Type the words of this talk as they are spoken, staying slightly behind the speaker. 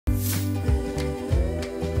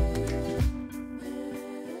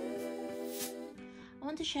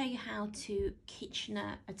want to show you how to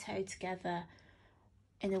Kitchener a toe together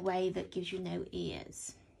in a way that gives you no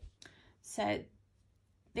ears. So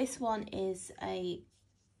this one is a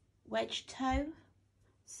wedge toe,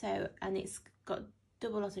 and it's got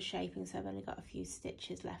double lot of shaping, so I've only got a few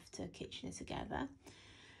stitches left to Kitchener together.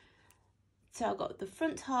 So I've got the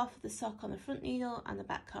front half of the sock on the front needle and the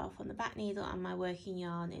back half on the back needle, and my working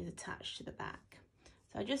yarn is attached to the back.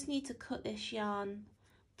 So I just need to cut this yarn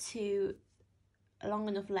to a long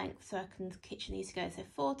enough length so I can Kitchen these together. So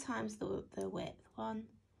 4 times the width. 1,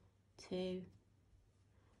 2,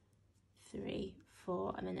 3,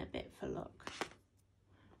 4, and then a bit for luck.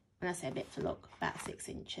 When I say a bit for luck, about 6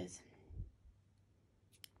 inches.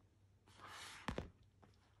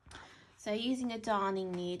 So using a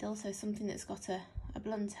darning needle, so something that's got a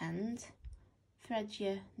blunt end, thread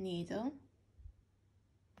your needle.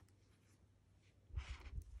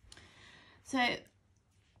 So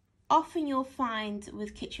often you'll find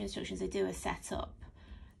with Kitchener instructions they do a setup.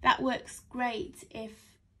 That works great if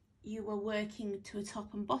you were working to a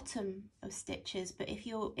top and bottom of stitches, but if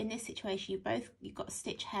you're in this situation, you've got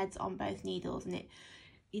stitch heads on both needles, and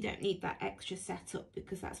you don't need that extra setup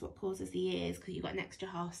because that's what causes the ears, because you've got an extra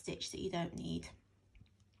half stitch that you don't need.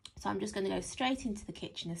 So I'm just going to go straight into the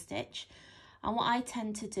Kitchener stitch, and what I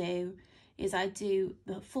tend to do is I do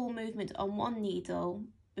the full movement on one needle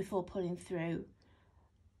before pulling through,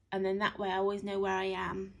 and then that way I always know where I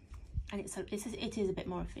am, and it is a bit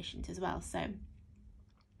more efficient as well. So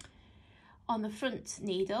on the front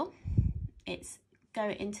needle, it's go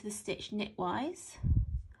into the stitch knitwise,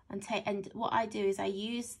 and what I do is I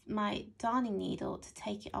use my darning needle to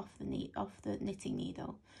take it off the knitting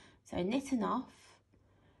needle. So knit and off,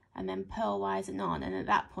 and then purlwise and on, and at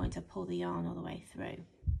that point I pull the yarn all the way through.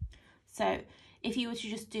 So if you were to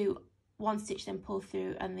just do one stitch then pull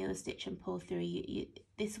through and the other stitch and pull through,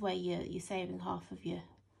 this way you're saving half of your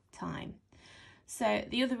time. So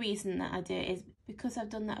the other reason that I do it is because I've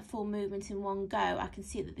done that full movement in one go, I can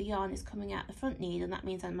see that the yarn is coming out the front needle, and that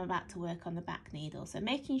means I'm about to work on the back needle. So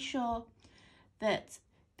making sure that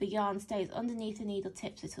the yarn stays underneath the needle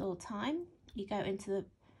tips at all time. You go into the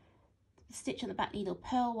stitch on the back needle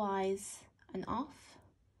purlwise and off.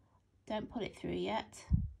 Don't pull it through yet.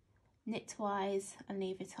 Knitwise and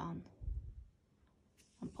leave it on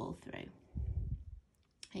and pull through.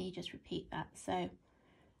 And you just repeat that. So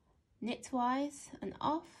knitwise and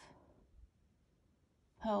off,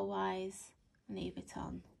 purlwise and leave it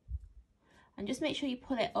on. And just make sure you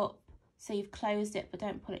pull it up so you've closed it, but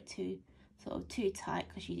don't pull it too tight,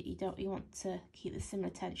 because you want to keep the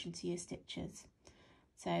similar tension to your stitches.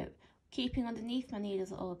 So keeping underneath my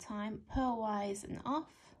needles at all time, purlwise and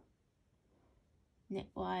off,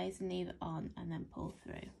 knitwise and leave it on, and then pull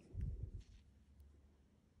through.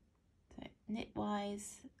 So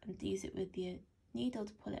knitwise and use it with your needle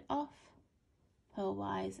to pull it off,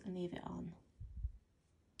 purlwise and leave it on.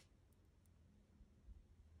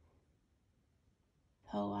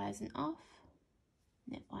 Purlwise and off,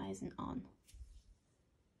 knitwise and on.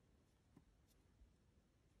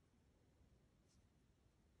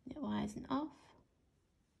 Knitwise and off.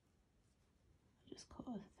 Just caught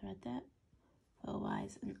a thread there.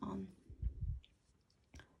 Purlwise and on.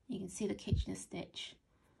 You can see the Kitchener stitch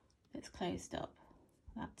that's closed up,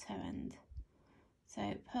 that toe end. So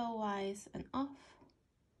purlwise and off,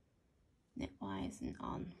 knitwise and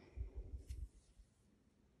on.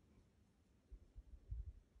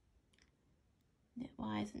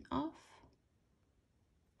 Knitwise and off,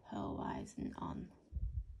 purlwise and on.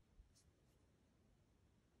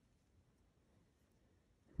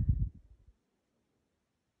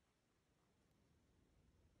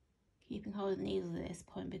 Keeping hold of the needles at this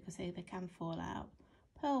point because they can fall out.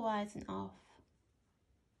 Purlwise and off,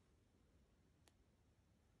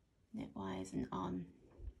 knitwise and on.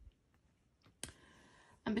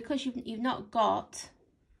 And because you've not got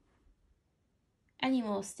any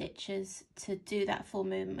more stitches to do that full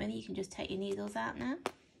movement with, you can just take your needles out now.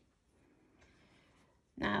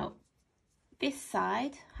 Now this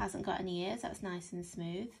side hasn't got any ears, that's nice and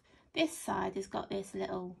smooth. This side has got this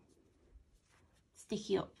little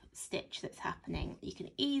sticky up stitch that's happening. You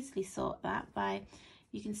can easily sort that by,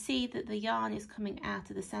 you can see that the yarn is coming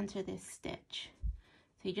out of the center of this stitch.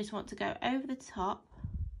 So you just want to go over the top,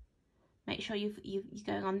 make sure you're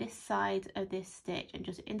going on this side of this stitch and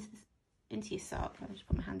just into your sock. I'll just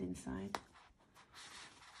put my hand inside.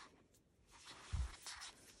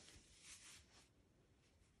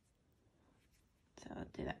 So I'll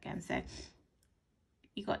do that again. So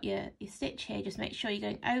you got your stitch here, just make sure you're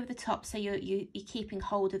going over the top so you're keeping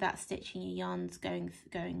hold of that stitch and your yarn's going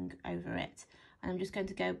over it. And I'm just going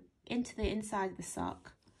to go into the inside of the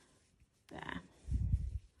sock there.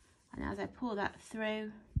 And as I pull that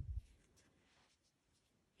through,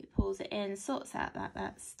 it pulls it in, sorts out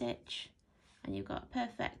that stitch, and you've got a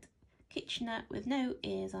perfect kitchenette with no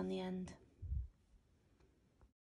ears on the end.